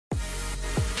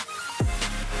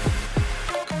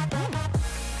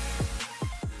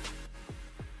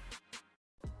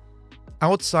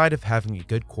Outside of having a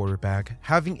good quarterback,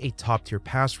 having a top-tier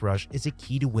pass rush is a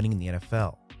key to winning in the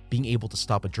NFL. Being able to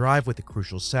stop a drive with a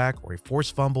crucial sack or a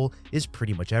forced fumble is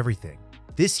pretty much everything.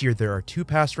 This year, there are two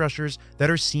pass rushers that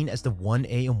are seen as the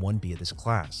 1A and 1B of this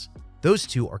class. Those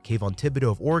two are Kayvon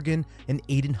Thibodeaux of Oregon and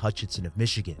Aidan Hutchinson of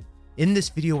Michigan. In this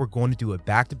video, we're going to do a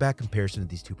back-to-back comparison of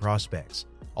these two prospects.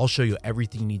 I'll show you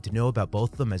everything you need to know about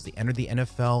both of them as they enter the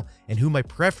NFL and who my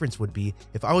preference would be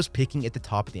if I was picking at the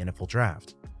top of the NFL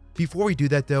draft. Before we do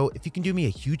that though, if you can do me a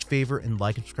huge favor and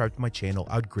like and subscribe to my channel,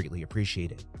 I would greatly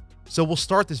appreciate it. So we'll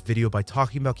start this video by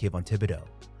talking about Kayvon Thibodeaux.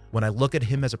 When I look at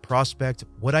him as a prospect,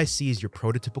 what I see is your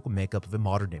prototypical makeup of a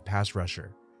modern-day pass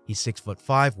rusher. He's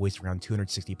 6'5", weighs around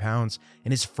 260 pounds,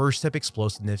 and his first-step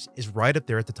explosiveness is right up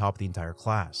there at the top of the entire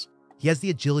class. He has the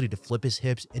agility to flip his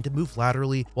hips and to move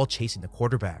laterally while chasing the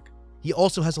quarterback. He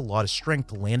also has a lot of strength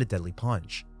to land a deadly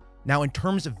punch. Now, in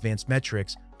terms of advanced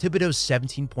metrics, Thibodeaux's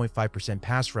 17.5%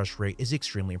 pass rush rate is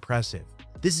extremely impressive.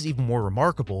 This is even more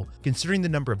remarkable considering the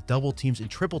number of double teams and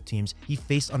triple teams he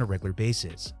faced on a regular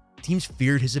basis. Teams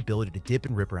feared his ability to dip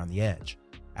and rip around the edge.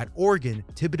 At Oregon,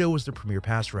 Thibodeaux was the premier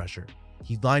pass rusher.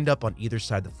 He lined up on either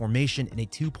side of the formation in a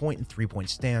 2-point and 3-point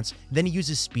stance, and then he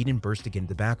uses speed and burst to get into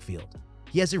the backfield.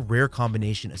 He has a rare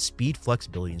combination of speed,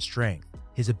 flexibility, and strength.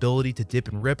 His ability to dip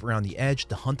and rip around the edge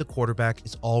to hunt the quarterback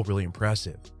is all really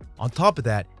impressive. On top of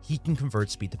that, he can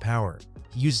convert speed to power.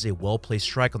 He uses a well-placed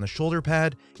strike on the shoulder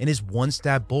pad, and his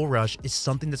one-stab bull rush is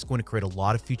something that's going to create a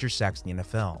lot of future sacks in the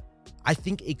NFL. I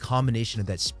think a combination of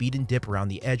that speed and dip around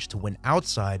the edge to win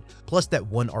outside, plus that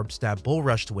one-arm stab bull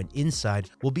rush to win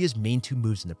inside will be his main two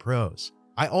moves in the pros.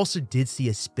 I also did see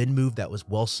a spin move that was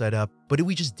well set up, but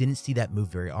we just didn't see that move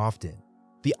very often.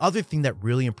 The other thing that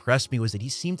really impressed me was that he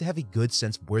seemed to have a good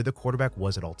sense of where the quarterback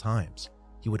was at all times.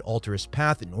 He would alter his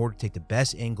path in order to take the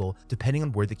best angle depending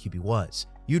on where the QB was.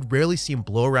 You'd rarely see him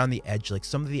blow around the edge like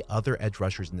some of the other edge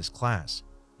rushers in this class.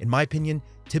 In my opinion,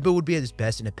 Thibodeaux would be at his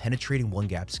best in a penetrating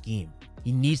one-gap scheme.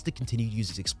 He needs to continue to use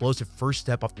his explosive first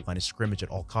step off the line of scrimmage at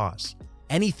all costs.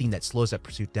 Anything that slows that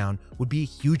pursuit down would be a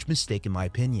huge mistake in my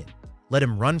opinion. Let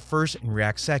him run first and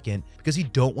react second because you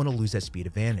don't want to lose that speed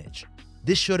advantage.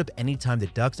 This showed up anytime the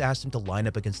Ducks asked him to line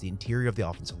up against the interior of the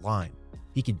offensive line.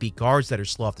 He can beat guards that are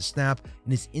slow off the snap,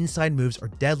 and his inside moves are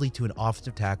deadly to an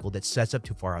offensive tackle that sets up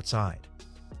too far outside.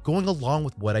 Going along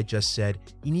with what I just said,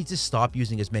 he needs to stop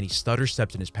using as many stutter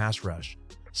steps in his pass rush.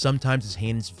 Sometimes his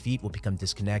hands and feet will become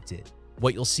disconnected.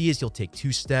 What you'll see is he'll take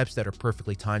two steps that are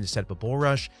perfectly timed to set up a bull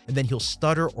rush, and then he'll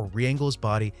stutter or re-angle his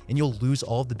body, and you'll lose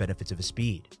all of the benefits of his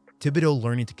speed. Thibodeaux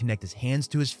learning to connect his hands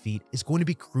to his feet is going to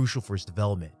be crucial for his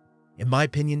development. In my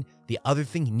opinion, the other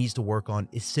thing he needs to work on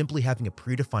is simply having a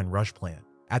predefined rush plan.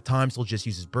 At times, he'll just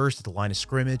use his burst at the line of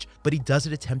scrimmage, but he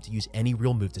doesn't attempt to use any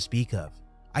real move to speak of.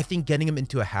 I think getting him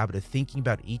into a habit of thinking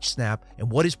about each snap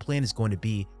and what his plan is going to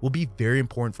be will be very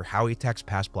important for how he attacks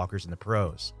pass blockers in the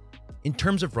pros. In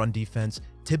terms of run defense,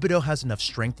 Thibodeaux has enough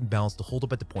strength and balance to hold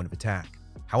up at the point of attack.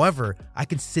 However, I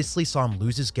consistently saw him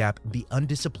lose his gap and be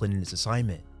undisciplined in his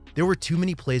assignment. There were too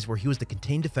many plays where he was the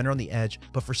contained defender on the edge,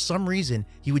 but for some reason,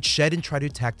 he would shed and try to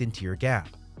attack the interior gap.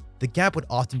 The gap would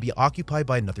often be occupied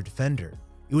by another defender.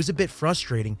 It was a bit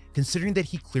frustrating considering that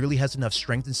he clearly has enough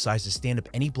strength and size to stand up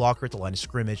any blocker at the line of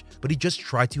scrimmage, but he just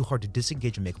tried too hard to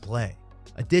disengage and make a play.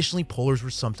 Additionally, pullers were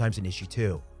sometimes an issue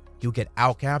too. He would get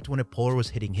outgapped when a puller was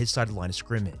hitting his side of the line of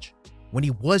scrimmage. When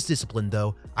he was disciplined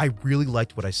though, I really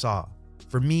liked what I saw.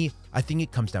 For me, I think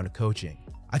it comes down to coaching.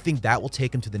 I think that will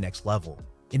take him to the next level.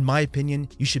 In my opinion,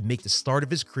 you should make the start of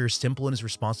his career simple in his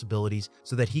responsibilities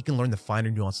so that he can learn the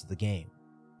finer nuances of the game.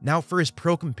 Now for his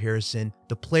pro comparison,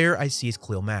 the player I see is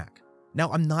Khalil Mack. Now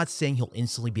I'm not saying he'll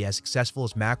instantly be as successful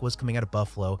as Mack was coming out of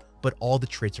Buffalo, but all the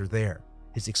traits are there.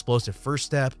 His explosive first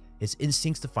step, his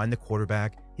instincts to find the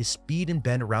quarterback, his speed and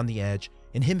bend around the edge,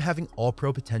 and him having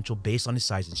all-pro potential based on his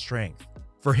size and strength.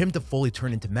 For him to fully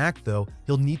turn into Mack though,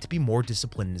 he'll need to be more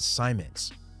disciplined in his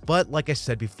assignments. But like I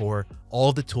said before, all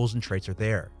of the tools and traits are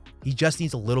there. He just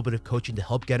needs a little bit of coaching to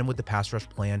help get him with the pass rush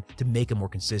plan to make him more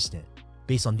consistent.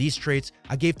 Based on these traits,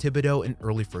 I gave Thibodeaux an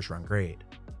early first-round grade.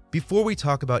 Before we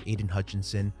talk about Aidan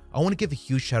Hutchinson, I want to give a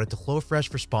huge shout out to HelloFresh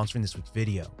for sponsoring this week's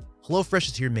video. HelloFresh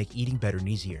is here to make eating better and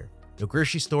easier. No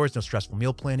grocery stores, no stressful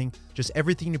meal planning, just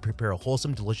everything to prepare a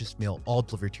wholesome, delicious meal all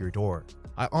delivered to your door.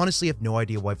 I honestly have no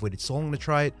idea why I've waited so long to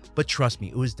try it, but trust me,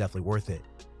 it was definitely worth it.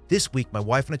 This week, my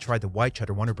wife and I tried the white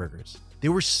cheddar Wonder Burgers. They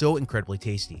were so incredibly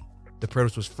tasty. The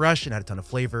produce was fresh and had a ton of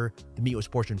flavor, the meat was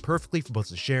portioned perfectly for both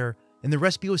to share, and the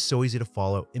recipe was so easy to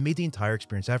follow, it made the entire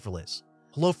experience effortless.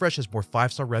 HelloFresh has more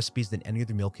 5-star recipes than any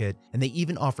other meal kit, and they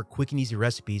even offer quick and easy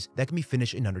recipes that can be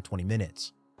finished in under 20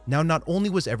 minutes. Now, not only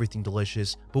was everything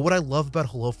delicious, but what I love about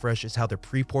HelloFresh is how their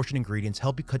pre-portioned ingredients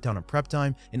help you cut down on prep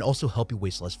time and also help you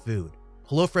waste less food.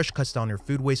 HelloFresh cuts down your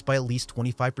food waste by at least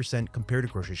 25% compared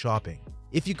to grocery shopping.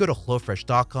 If you go to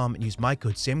HelloFresh.com and use my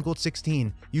code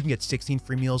SamGold16, you can get 16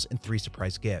 free meals and 3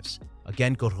 surprise gifts.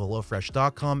 Again, go to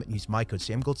HelloFresh.com and use my code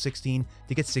SamGold16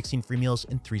 to get 16 free meals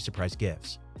and 3 surprise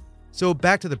gifts. So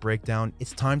back to the breakdown,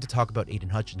 it's time to talk about Aidan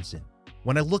Hutchinson.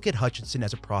 When I look at Hutchinson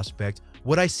as a prospect,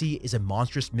 what I see is a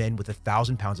monstrous man with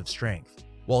 1,000 pounds of strength.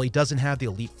 While he doesn't have the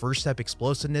elite first step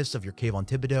explosiveness of your Kayvon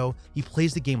Thibodeaux, he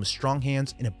plays the game with strong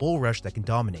hands and a bull rush that can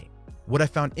dominate. What I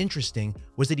found interesting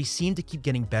was that he seemed to keep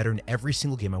getting better in every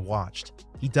single game I watched.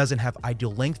 He doesn't have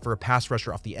ideal length for a pass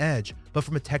rusher off the edge, but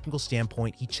from a technical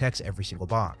standpoint, he checks every single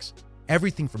box.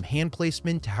 Everything from hand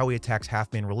placement to how he attacks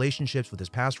half-man relationships with his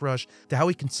pass rush to how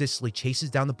he consistently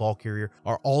chases down the ball carrier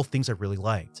are all things I really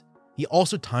liked. He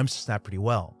also times the snap pretty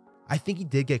well. I think he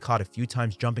did get caught a few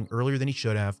times jumping earlier than he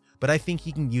should have, but I think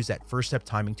he can use that first step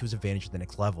timing to his advantage at the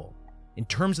next level. In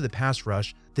terms of the pass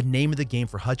rush, the name of the game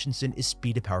for Hutchinson is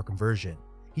speed to power conversion.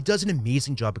 He does an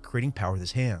amazing job of creating power with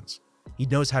his hands. He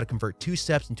knows how to convert 2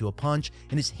 steps into a punch,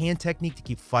 and his hand technique to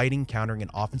keep fighting, countering an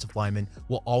offensive lineman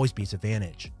will always be his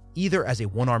advantage. Either as a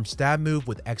one-arm stab move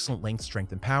with excellent length,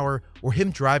 strength, and power, or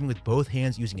him driving with both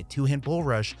hands using a 2-hand bull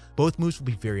rush, both moves will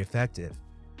be very effective.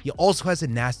 He also has a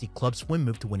nasty club swim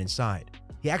move to win inside.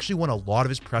 He actually won a lot of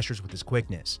his pressures with his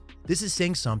quickness. This is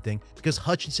saying something because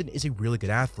Hutchinson is a really good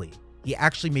athlete. He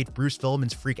actually made Bruce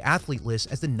Feldman's freak athlete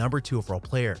list as the number 2 overall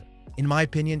player. In my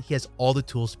opinion, he has all the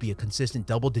tools to be a consistent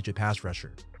double-digit pass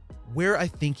rusher. Where I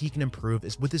think he can improve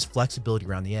is with his flexibility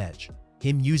around the edge.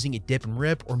 Him using a dip and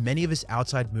rip or many of his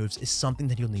outside moves is something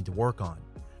that he'll need to work on.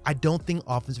 I don't think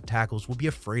offensive tackles will be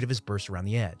afraid of his burst around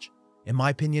the edge. In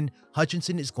my opinion,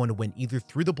 Hutchinson is going to win either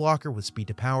through the blocker with speed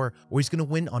to power, or he's going to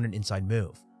win on an inside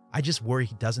move. I just worry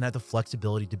he doesn't have the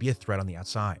flexibility to be a threat on the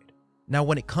outside. Now,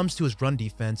 when it comes to his run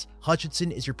defense,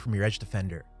 Hutchinson is your premier edge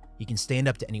defender. He can stand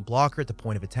up to any blocker at the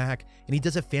point of attack, and he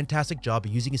does a fantastic job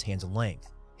of using his hands and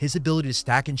length. His ability to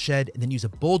stack and shed and then use a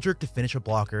bull jerk to finish a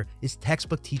blocker is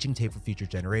textbook teaching tape for future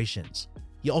generations.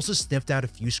 He also sniffed out a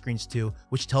few screens too,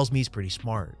 which tells me he's pretty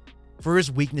smart. For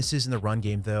his weaknesses in the run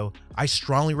game though, I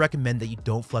strongly recommend that you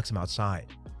don't flex him outside.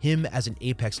 Him as an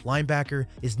apex linebacker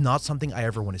is not something I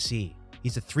ever want to see.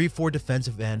 He's a 3-4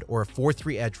 defensive end or a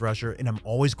 4-3 edge rusher, and I'm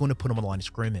always going to put him on the line of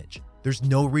scrimmage. There's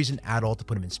no reason at all to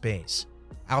put him in space.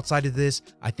 Outside of this,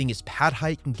 I think his pad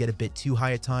height can get a bit too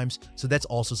high at times, so that's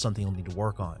also something he'll need to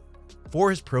work on. For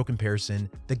his pro comparison,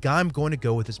 the guy I'm going to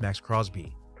go with is Max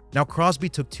Crosby. Now, Crosby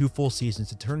took 2 full seasons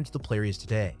to turn into the player he is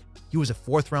today. He was a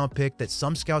 4th round pick that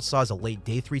some scouts saw as a late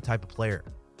day 3 type of player.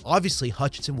 Obviously,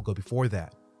 Hutchinson will go before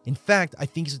that. In fact, I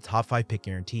think he's a top 5 pick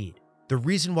guaranteed. The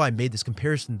reason why I made this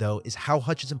comparison though is how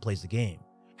Hutchinson plays the game.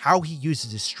 How he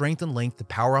uses his strength and length to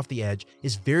power off the edge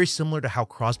is very similar to how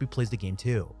Crosby plays the game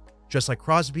too. Just like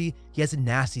Crosby, he has a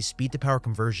nasty speed to power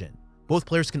conversion. Both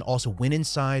players can also win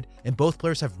inside, and both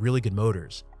players have really good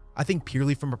motors. I think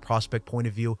purely from a prospect point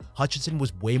of view, Hutchinson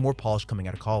was way more polished coming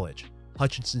out of college.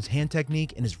 Hutchinson's hand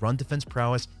technique and his run defense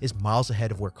prowess is miles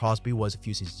ahead of where Crosby was a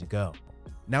few seasons ago.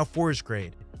 Now for his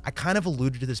grade. I kind of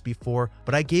alluded to this before,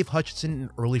 but I gave Hutchinson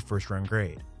an early first round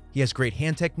grade. He has great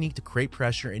hand technique to create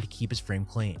pressure and to keep his frame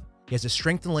clean. He has the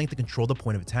strength and length to control the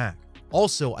point of attack.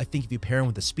 Also, I think if you pair him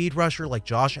with a speed rusher like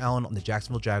Josh Allen on the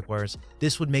Jacksonville Jaguars,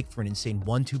 this would make for an insane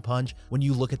 1-2 punch when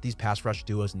you look at these pass rush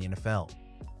duos in the NFL.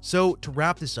 So to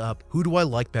wrap this up, who do I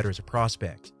like better as a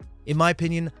prospect? In my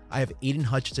opinion, I have Aidan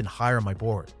Hutchinson higher on my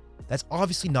board. That's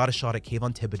obviously not a shot at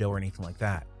Kayvon Thibodeaux or anything like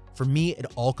that. For me, it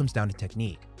all comes down to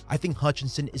technique. I think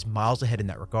Hutchinson is miles ahead in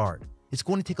that regard. It's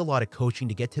going to take a lot of coaching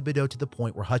to get Thibodeaux to the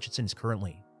point where Hutchinson is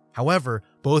currently. However,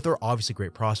 both are obviously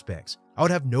great prospects. I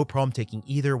would have no problem taking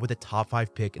either with a top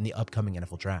 5 pick in the upcoming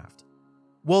NFL draft.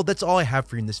 Well, that's all I have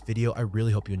for you in this video. I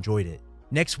really hope you enjoyed it.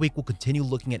 Next week, we'll continue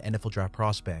looking at NFL draft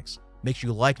prospects. Make sure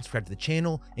you like and subscribe to the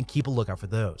channel and keep a lookout for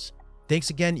those. Thanks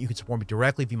again. You can support me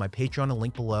directly via my Patreon and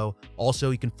link below.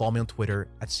 Also, you can follow me on Twitter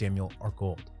at Samuel R.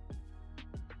 Gold.